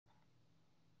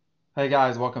Hey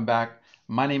guys, welcome back.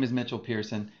 My name is Mitchell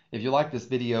Pearson. If you like this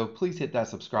video, please hit that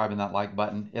subscribe and that like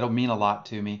button. It'll mean a lot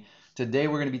to me. Today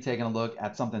we're going to be taking a look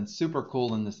at something super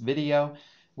cool in this video,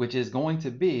 which is going to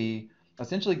be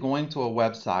essentially going to a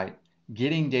website,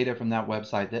 getting data from that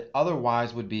website that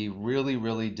otherwise would be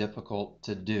really difficult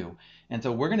to do. And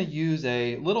so we're going to use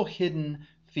a little hidden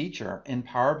feature in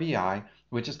Power BI,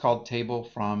 which is called Table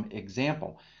from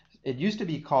Example. It used to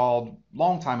be called,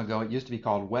 long time ago, it used to be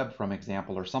called Web from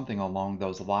Example or something along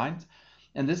those lines.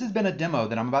 And this has been a demo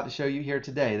that I'm about to show you here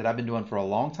today that I've been doing for a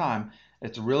long time.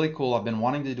 It's really cool. I've been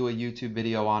wanting to do a YouTube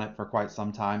video on it for quite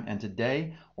some time. And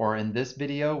today, or in this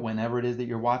video, whenever it is that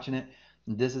you're watching it,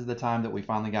 this is the time that we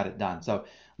finally got it done. So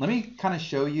let me kind of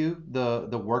show you the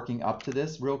working up to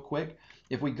this real quick.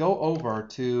 If we go over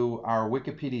to our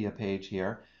Wikipedia page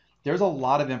here, there's a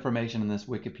lot of information in this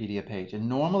Wikipedia page. And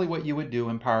normally what you would do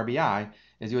in Power BI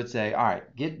is you would say, all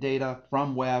right, get data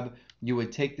from web. You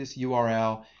would take this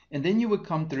URL, and then you would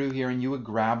come through here and you would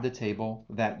grab the table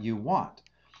that you want.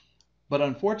 But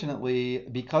unfortunately,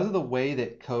 because of the way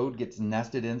that code gets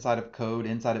nested inside of code,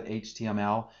 inside of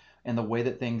HTML, and the way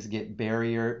that things get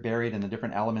buried in the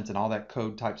different elements and all that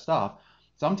code type stuff,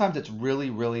 sometimes it's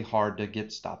really hard to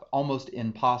get stuff. Almost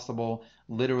impossible,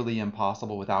 literally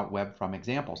impossible without web from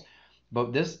examples.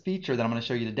 But this feature that I'm going to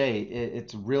show you today,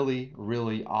 it's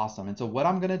really awesome. And so what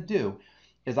I'm going to do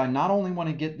is I not only want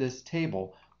to get this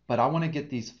table, but I want to get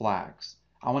these flags.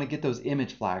 I want to get those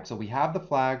image flags. So we have the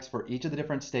flags for each of the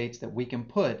different states that we can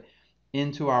put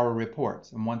into our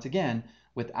reports. And once again,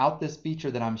 without this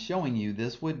feature that I'm showing you,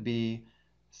 this would be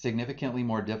significantly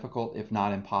more difficult, if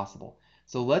not impossible.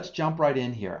 So let's jump right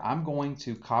in here. I'm going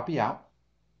to copy out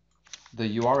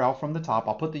the URL from the top.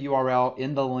 I'll put the URL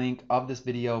in the link of this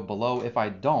video below. If I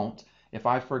don't, if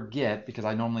I forget, because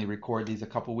I normally record these a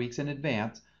couple weeks in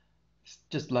advance,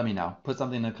 just let me know. Put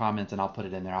something in the comments and I'll put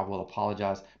it in there. I will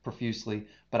apologize profusely,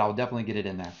 but I'll definitely get it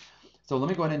in there. So let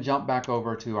me go ahead and jump back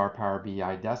over to our Power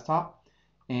BI desktop,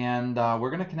 and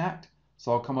we're going to connect.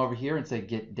 So I'll come over here and say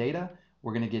get data.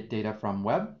 We're going to get data from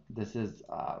web. This is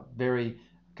very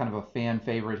kind of a fan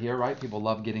favorite here, right? People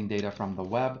love getting data from the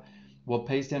web. We'll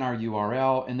paste in our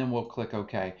URL and then we'll click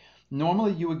OK.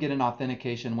 Normally you would get an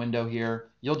authentication window here.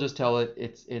 You'll just tell it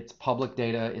it's public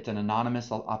data. It's an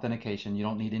anonymous authentication. You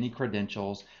don't need any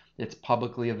credentials. It's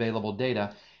publicly available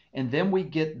data. And then we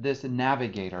get this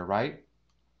navigator, right?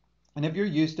 And if you're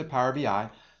used to Power BI,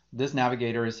 this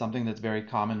navigator is something that's very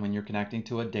common when you're connecting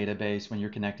to a database, when you're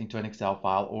connecting to an Excel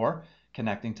file, or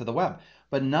connecting to the web.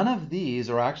 But none of these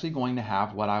are actually going to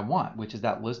have what I want, which is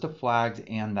that list of flags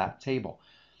and that table.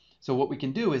 So what we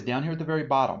can do is down here at the very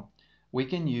bottom, we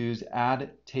can use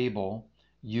add table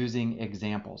using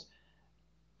examples.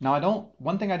 Now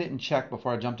one thing I didn't check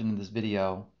before I jumped into this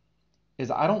video is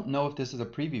I don't know if this is a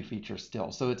preview feature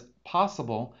still. So it's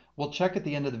possible, we'll check at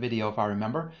the end of the video if I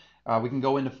remember. We can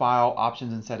go into File,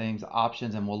 Options and Settings,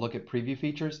 Options, and we'll look at preview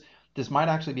features. This might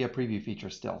actually be a preview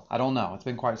feature still. I don't know. It's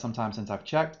been quite some time since I've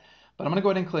checked. But I'm going to go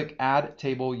ahead and click Add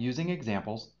Table Using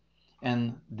Examples.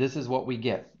 And this is what we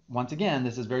get. Once again,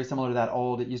 this is very similar to that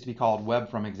old, it used to be called Web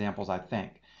from Examples, I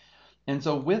think. And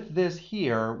so with this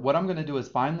here, what I'm going to do is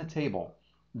find the table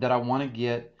that I want to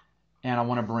get and I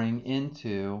want to bring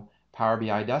into Power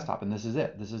BI Desktop. And this is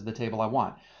it. This is the table I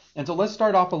want. And so let's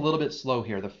start off a little bit slow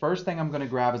here. The first thing I'm going to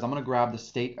grab is I'm going to grab the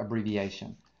state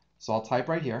abbreviation. So I'll type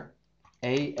right here,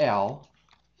 AL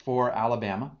for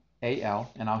Alabama,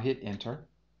 AL, and I'll hit enter.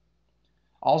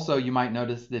 Also, you might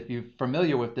notice that if you're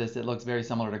familiar with this, it looks very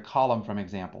similar to column from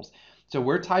examples. So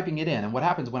we're typing it in, and what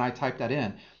happens when I type that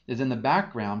in is in the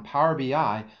background, Power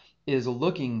BI is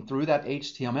looking through that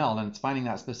HTML and it's finding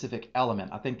that specific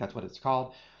element. I think that's what it's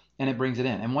called, and it brings it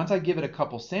in. And once I give it a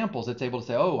couple samples, it's able to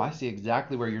say, oh, I see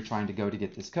exactly where you're trying to go to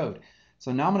get this code.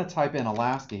 So now I'm going to type in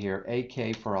Alaska here,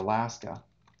 AK for Alaska,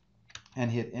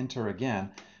 and hit enter again,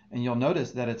 and you'll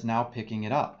notice that it's now picking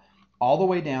it up all the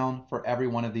way down for every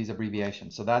one of these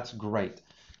abbreviations. So that's great.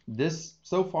 This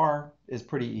so far is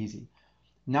pretty easy.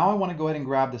 Now I want to go ahead and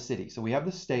grab the city. So we have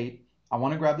the state. I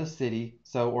want to grab the city,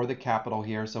 or the capital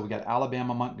here. So we got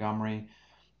Alabama, Montgomery,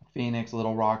 Phoenix,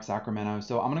 Little Rock, Sacramento.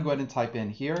 So I'm going to go ahead and type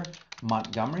in here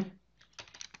Montgomery.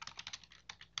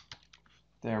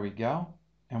 There we go.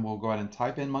 And we'll go ahead and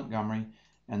type in Montgomery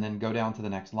and then go down to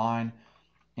the next line.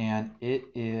 And it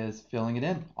is filling it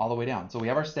in all the way down. So we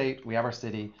have our state, we have our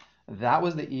city. That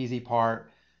was the easy part.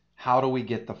 How do we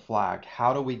get the flag?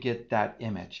 How do we get that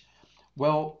image?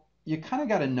 Well, you kind of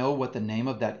got to know what the name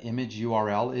of that image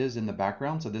URL is in the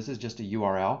background. So this is just a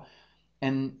URL.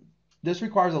 And this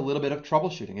requires a little bit of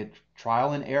troubleshooting. It's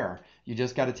trial and error. You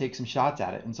just got to take some shots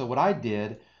at it. And so what I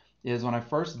did is when I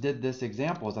first did this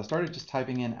example is I started just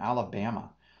typing in Alabama.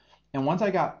 And once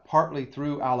I got partly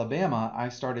through Alabama, I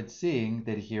started seeing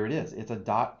that here it is. It's a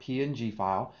 .png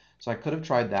file. So I could have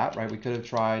tried that, right? We could have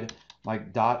tried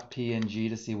like .png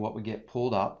to see what would get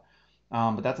pulled up.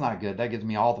 But that's not good. That gives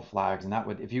me all the flags. And that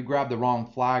would, if you grab the wrong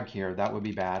flag here, that would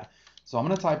be bad. So I'm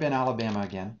going to type in Alabama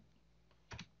again.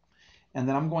 And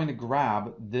then I'm going to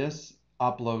grab this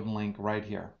upload link right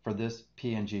here for this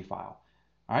PNG file.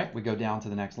 All right, we go down to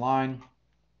the next line.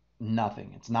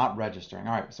 Nothing. It's not registering.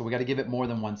 All right, so we got to give it more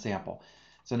than one sample.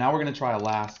 So now we're going to try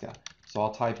Alaska. So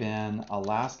I'll type in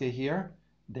Alaska here.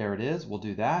 There it is. We'll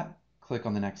do that. Click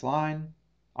on the next line.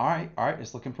 All right,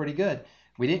 it's looking pretty good.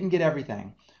 We didn't get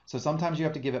everything. So sometimes you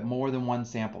have to give it more than one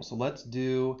sample. So let's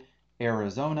do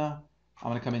Arizona. I'm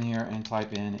going to come in here and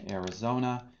type in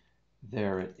Arizona.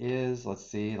 There it is. Let's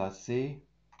see.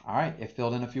 All right, it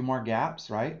filled in a few more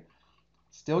gaps, right?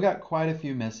 Still got quite a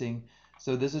few missing.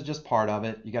 So this is just part of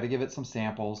it. You got to give it some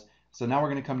samples. So now we're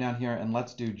going to come down here and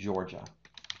let's do Georgia.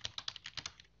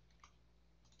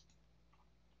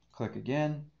 Click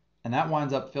again. And that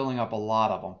winds up filling up a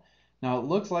lot of them. Now it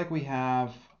looks like we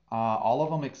have all of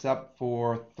them except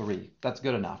for 3. That's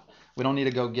good enough. We don't need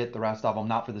to go get the rest of them.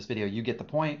 Not for this video. You get the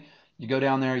point. You go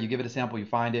down there, you give it a sample, you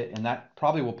find it, and that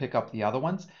probably will pick up the other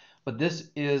ones. But this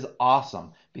is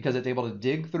awesome because it's able to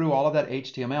dig through all of that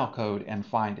HTML code and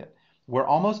find it. We're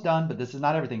almost done, but this is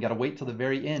not everything. Got to wait till the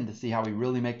very end to see how we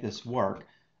really make this work.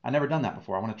 I've never done that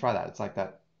before. I want to try that. It's like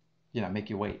that, make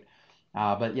you wait.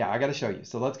 But yeah, I got to show you.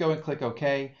 So let's go and click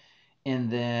OK.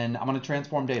 And then I'm going to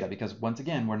transform data because once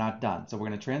again, we're not done. So we're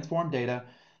going to transform data.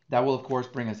 That will, of course,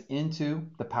 bring us into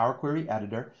the Power Query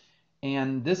editor.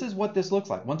 And this is what this looks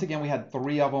like. Once again, we had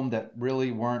 3 of them that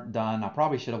really weren't done. I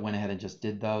probably should have went ahead and just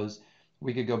did those.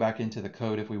 We could go back into the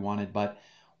code if we wanted, but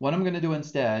what I'm going to do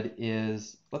instead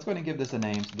is, let's go ahead and give this a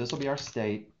name. So this will be our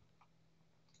state.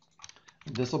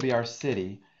 This will be our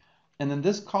city. And then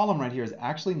this column right here is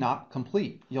actually not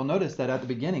complete. You'll notice that at the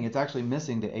beginning, it's actually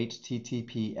missing the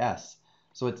HTTPS.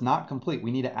 So it's not complete. We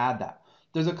need to add that.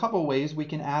 There's a couple ways we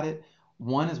can add it.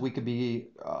 One is we could be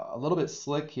a little bit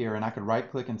slick here, and I could right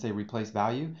click and say replace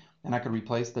value, and I could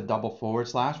replace the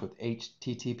 / with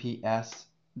HTTPS :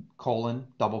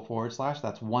 /.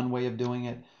 That's one way of doing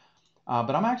it.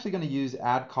 But I'm actually going to use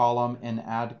add column and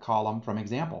add column from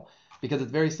example because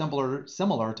it's very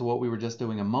similar to what we were just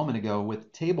doing a moment ago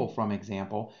with table from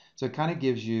example. So it kind of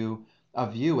gives you a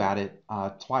view at it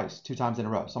twice, 2 times in a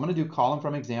row. So I'm going to do column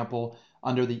from example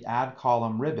under the add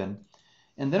column ribbon.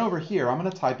 And then over here, I'm going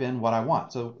to type in what I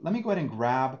want. So let me go ahead and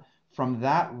grab from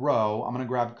that row, I'm going to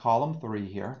grab column 3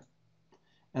 here.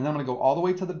 And then I'm going to go all the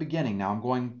way to the beginning. Now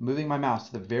I'm moving my mouse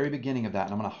to the very beginning of that.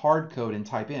 And I'm going to hard code and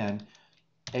type in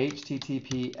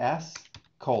HTTPS :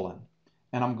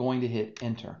 and I'm going to hit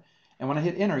enter. And when I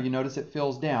hit enter, you notice it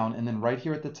fills down, and then right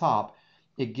here at the top,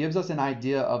 it gives us an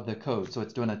idea of the code. So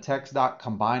it's doing a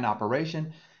text.combine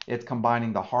operation. It's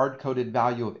combining the hard-coded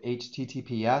value of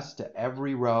HTTPS to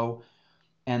every row,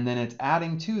 and then it's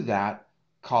adding to that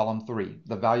column 3,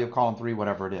 the value of column 3,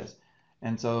 whatever it is.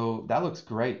 And so that looks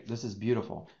great. This is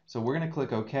beautiful. So we're going to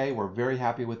click OK. We're very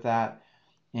happy with that.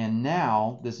 And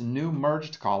now this new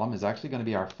merged column is actually going to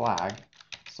be our flag.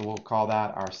 So we'll call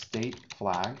that our state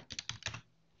flag.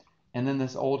 And then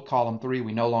this old column 3,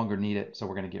 we no longer need it, so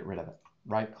we're going to get rid of it.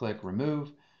 Right click,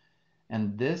 remove.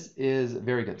 And this is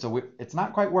very good. So it's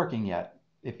not quite working yet.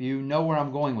 If you know where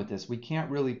I'm going with this, we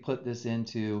can't really put this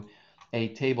into a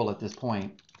table at this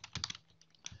point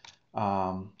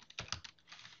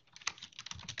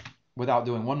without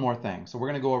doing one more thing. So we're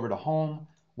going to go over to home.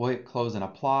 We'll hit close and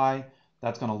apply.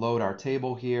 That's going to load our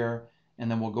table here.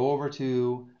 And then we'll go over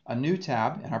to a new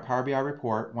tab in our Power BI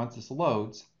report once this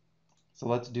loads. So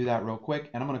let's do that real quick.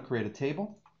 And I'm going to create a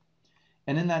table.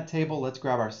 And in that table, let's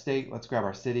grab our state, let's grab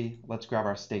our city, let's grab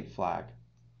our state flag.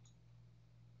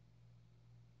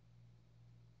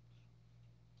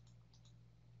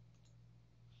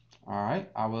 All right,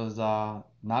 I was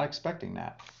not expecting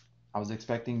that. I was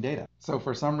expecting data. So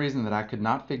for some reason that I could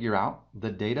not figure out,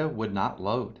 the data would not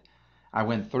load. I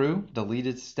went through,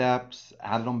 deleted steps,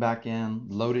 added them back in,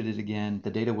 loaded it again,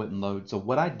 the data wouldn't load. So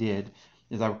what I did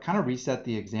is I kind of reset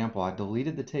the example. I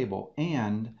deleted the table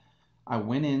and I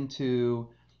went into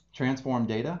transform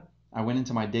data. I went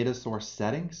into my data source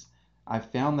settings. I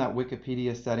found that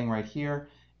Wikipedia setting right here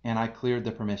and I cleared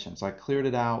the permission. So I cleared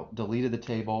it out, deleted the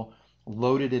table,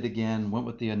 loaded it again, went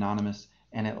with the anonymous,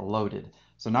 and it loaded.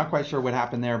 So not quite sure what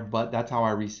happened there, but that's how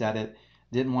I reset it.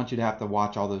 Didn't want you to have to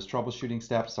watch all those troubleshooting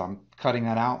steps, so I'm cutting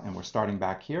that out and we're starting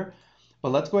back here.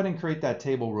 But let's go ahead and create that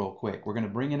table real quick. We're going to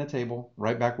bring in a table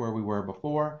right back where we were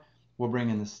before. We'll bring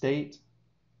in the state.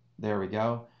 There we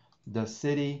go. the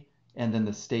city, and then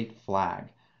the state flag.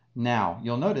 Now,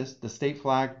 you'll notice the state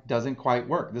flag doesn't quite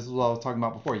work. This is what I was talking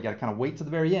about before. You got to kind of wait to the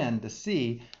very end to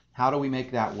see how do we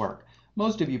make that work.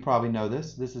 Most of you probably know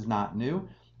this. This is not new.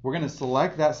 We're going to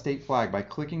select that state flag by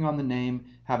clicking on the name,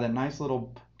 have that nice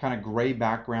little kind of gray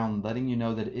background letting you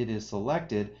know that it is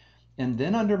selected. And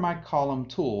then under my column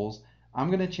tools, I'm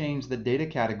going to change the data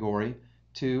category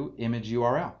to image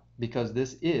URL because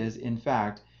this is, in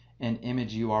fact, an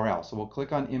image URL. So we'll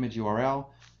click on image URL.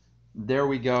 There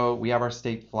we go. We have our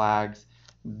state flags.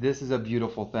 This is a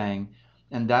beautiful thing.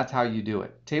 And that's how you do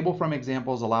it. Table from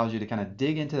examples allows you to kind of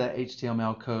dig into that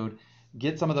HTML code,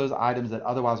 get some of those items that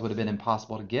otherwise would have been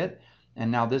impossible to get.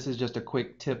 And now this is just a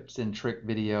quick tips and trick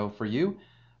video for you.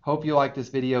 Hope you liked this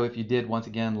video. If you did, once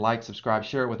again, like, subscribe,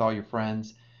 share it with all your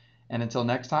friends. And until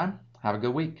next time, have a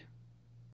good week.